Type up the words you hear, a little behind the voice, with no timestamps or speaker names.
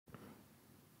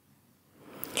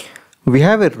We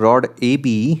have a rod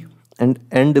AB and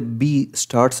end B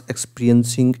starts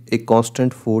experiencing a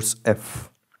constant force F.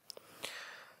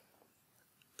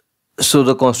 So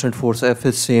the constant force F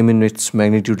is same in its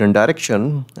magnitude and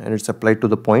direction, and it's applied to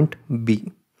the point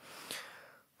B.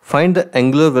 Find the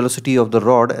angular velocity of the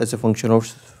rod as a function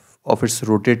of its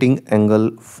rotating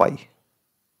angle phi.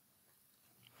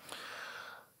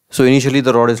 So initially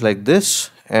the rod is like this,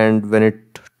 and when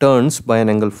it turns by an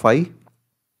angle phi,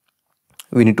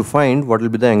 we need to find what will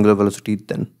be the angular velocity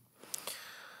then.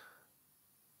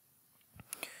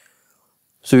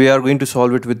 So we are going to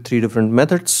solve it with 3 different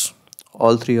methods.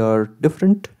 All 3 are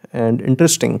different and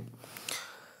interesting.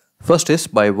 First is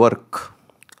by work.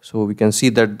 So we can see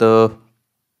that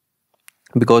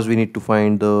because we need to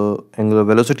find the angular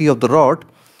velocity of the rod,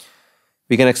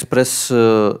 we can express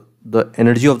the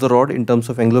energy of the rod in terms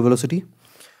of angular velocity.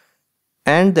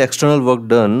 And the external work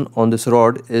done on this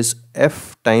rod is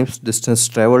F times distance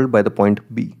traveled by the point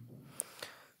B.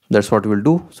 That's what we'll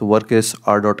do. So work is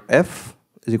R dot F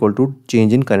is equal to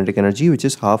change in kinetic energy, which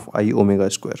is half I omega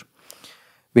square.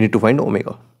 We need to find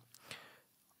omega.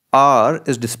 R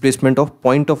is displacement of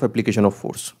point of application of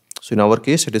force. So in our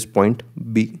case, it is point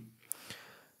B.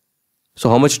 So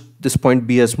how much this point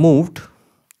B has moved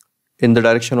in the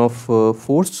direction of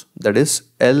force, that is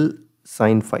L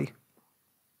sine phi.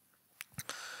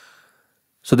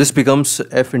 So this becomes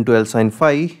F into L sine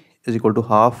phi is equal to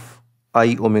half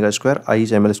I omega square. I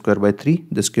is ml square by 3.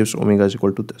 This gives omega is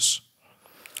equal to this.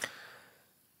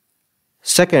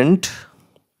 Second,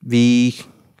 we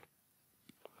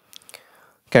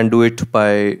can do it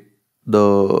by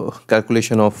the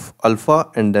calculation of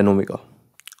alpha and then omega.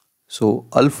 So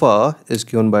alpha is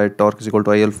given by torque is equal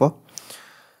to I alpha.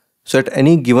 So at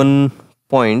any given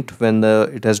point when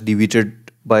it has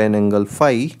deviated by an angle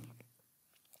phi,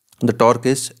 the torque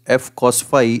is F cos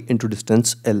phi into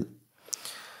distance L.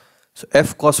 So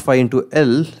F cos phi into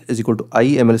L is equal to I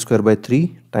ml square by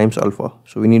 3 times alpha.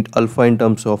 So we need alpha in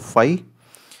terms of phi.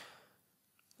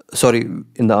 Sorry,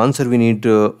 in the answer we need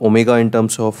omega in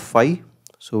terms of phi.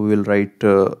 So we will write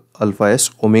alpha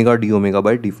as omega d omega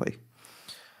by d phi.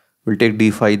 We'll take d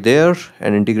phi there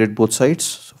and integrate both sides.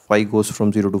 So phi goes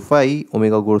from 0 to phi,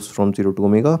 omega goes from 0 to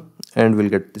omega, and we'll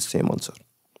get the same answer.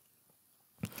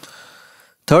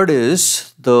 Third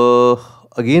is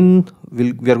again we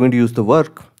are going to use the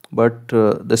work, but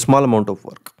the small amount of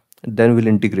work, and then we'll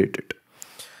integrate it.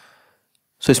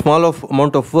 So small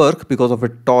amount of work because of a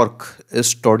torque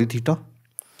is tau d theta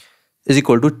is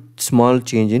equal to small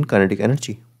change in kinetic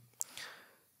energy.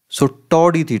 So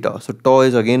tau d theta, so tau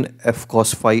is again F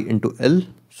cos phi into L.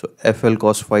 So FL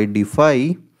cos phi d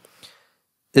phi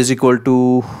is equal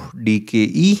to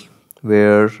dke,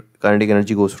 where kinetic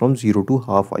energy goes from 0 to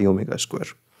half I omega square.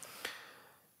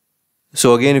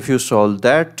 So again, if you solve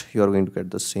that, you are going to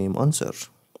get the same answer.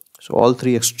 So all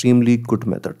 3 extremely good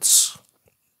methods.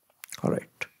 All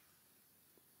right.